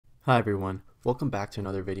Hi everyone, welcome back to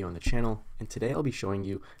another video on the channel, and today I'll be showing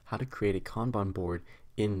you how to create a Kanban board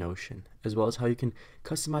in Notion, as well as how you can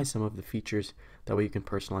customize some of the features. That way you can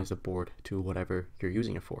personalize the board to whatever you're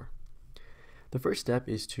using it for. The first step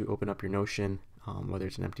is to open up your Notion, whether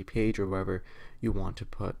it's an empty page or wherever you want to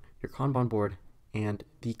put your Kanban board, and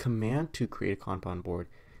the command to create a Kanban board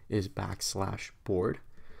is \board.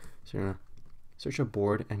 So you're going to search a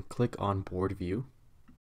board and click on board view.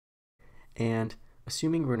 And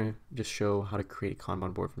assuming we're going to just show how to create a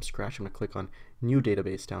Kanban board from scratch, I'm going to click on New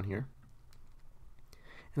Database down here.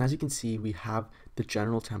 And as you can see, we have the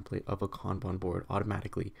general template of a Kanban board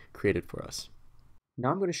automatically created for us.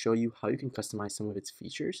 Now I'm going to show you how you can customize some of its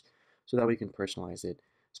features so that we can personalize it.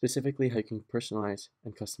 Specifically, how you can personalize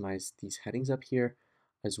and customize these headings up here,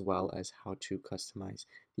 as well as how to customize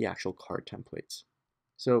the actual card templates.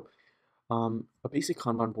 So a basic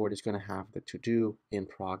Kanban board is going to have the to-do, in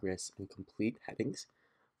progress, and complete headings.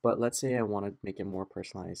 But let's say I want to make it more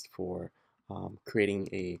personalized for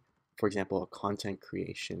creating for example, a content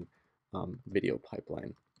creation video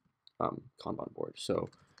pipeline Kanban board. So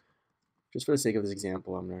just for the sake of this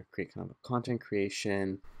example, I'm going to create kind of a content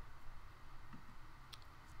creation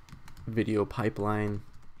video pipeline.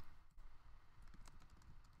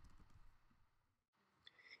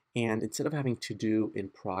 And instead of having to do, in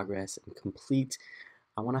progress, and complete,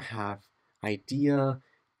 I want to have idea,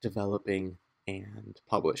 developing, and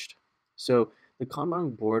published. So the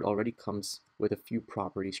Kanban board already comes with a few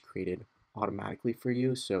properties created automatically for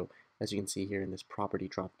you. So as you can see here in this property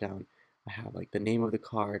dropdown, I have like the name of the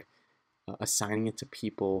card, assigning it to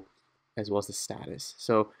people, as well as the status.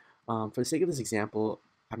 So for the sake of this example,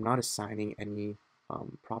 I'm not assigning any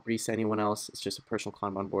properties to anyone else. It's just a personal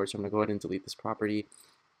Kanban board. So I'm going to go ahead and delete this property.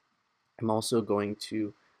 I'm also going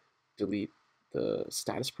to delete the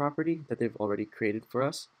status property that they've already created for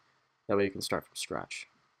us. That way you can start from scratch.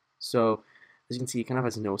 So as you can see, it kind of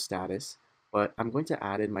has no status, but I'm going to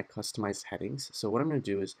add in my customized headings. So what I'm going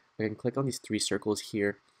to do is I can click on these three circles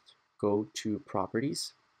here, go to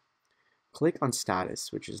properties, click on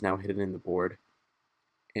status, which is now hidden in the board,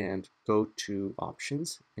 and go to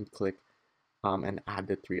options and click and add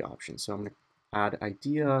the three options. So I'm going to add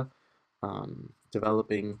idea,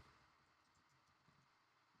 developing,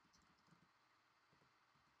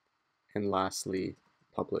 and lastly,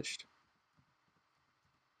 published.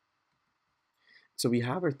 So we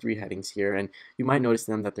have our three headings here, and you might notice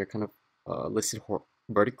them that they're kind of listed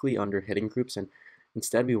vertically under heading groups, and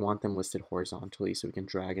instead we want them listed horizontally so we can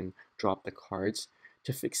drag and drop the cards.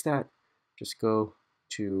 To fix that, just go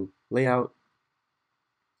to Layout,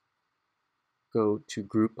 go to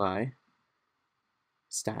Group By,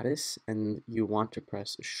 Status, and you want to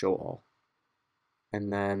press Show All.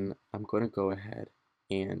 And then I'm going to go ahead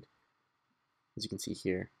and, as you can see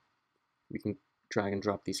here, we can drag and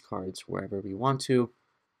drop these cards wherever we want to.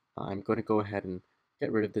 I'm going to go ahead and get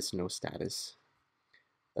rid of this no status.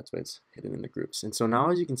 That's why it's hidden in the groups. And so now,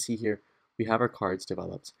 as you can see here, we have our cards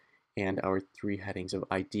developed and our three headings of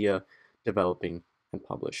idea, developing, and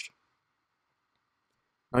published.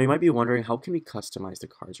 Now you might be wondering, how can we customize the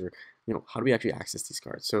cards, or how do we actually access these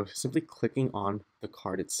cards? So simply clicking on the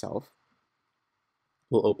card itself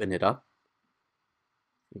will open it up.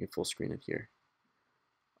 You can full screen it here.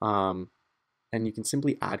 And you can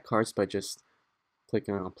simply add cards by just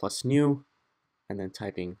clicking on plus new and then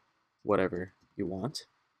typing whatever you want.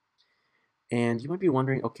 And you might be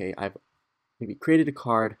wondering, okay, I've maybe created a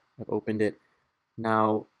card, I've opened it,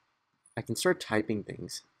 now I can start typing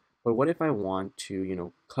things. But what if I want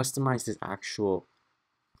to, customize this actual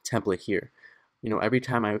template here? Every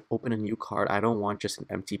time I open a new card, I don't want just an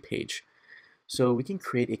empty page. So we can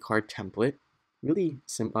create a card template. Really,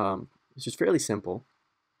 it's just fairly simple.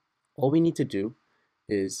 All we need to do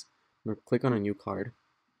is click on a new card,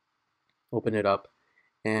 open it up,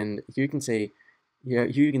 and here you can say, here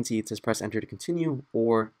you can see it says press enter to continue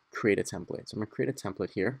or create a template. So I'm going to create a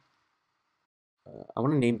template here. I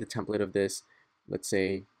want to name the template of this, let's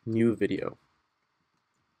say, new video.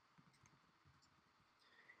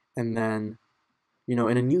 And then, in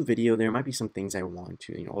a new video, there might be some things I want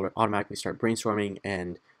to, automatically start brainstorming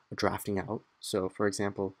and drafting out. So for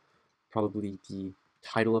example, probably the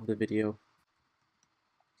title of the video,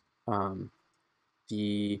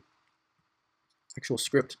 the actual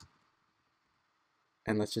script,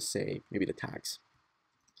 and let's just say maybe the tags.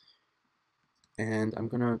 And I'm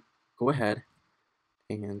gonna go ahead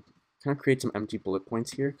and kind of create some empty bullet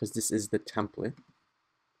points here because this is the template.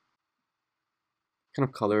 Kind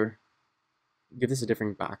of color, give this a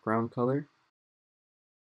different background color.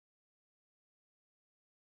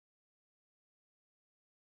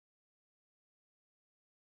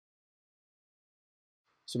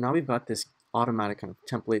 So now we've got this automatic kind of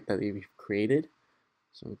template that we've created.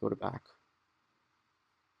 So I'm going to go to back.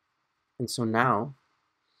 And so now,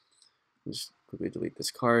 just quickly delete this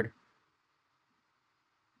card.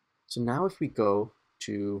 So now if we go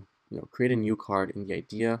to create a new card in the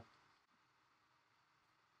idea,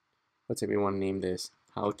 let's say we want to name this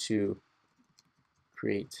how to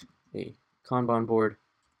create a Kanban board.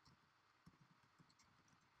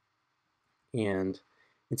 And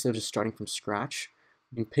instead of just starting from scratch,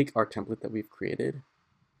 we can pick our template that we've created.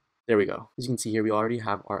 There we go. As you can see here, we already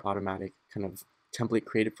have our automatic kind of template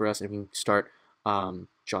created for us, and we can start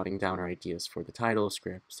jotting down our ideas for the title,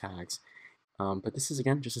 scripts, tags. But this is,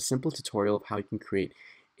 again, just a simple tutorial of how you can create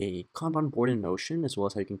a Kanban board in Notion, as well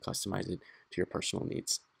as how you can customize it to your personal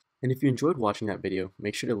needs. And if you enjoyed watching that video,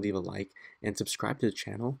 make sure to leave a like and subscribe to the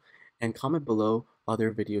channel, and comment below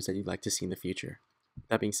other videos that you'd like to see in the future.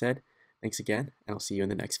 That being said, thanks again, and I'll see you in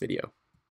the next video.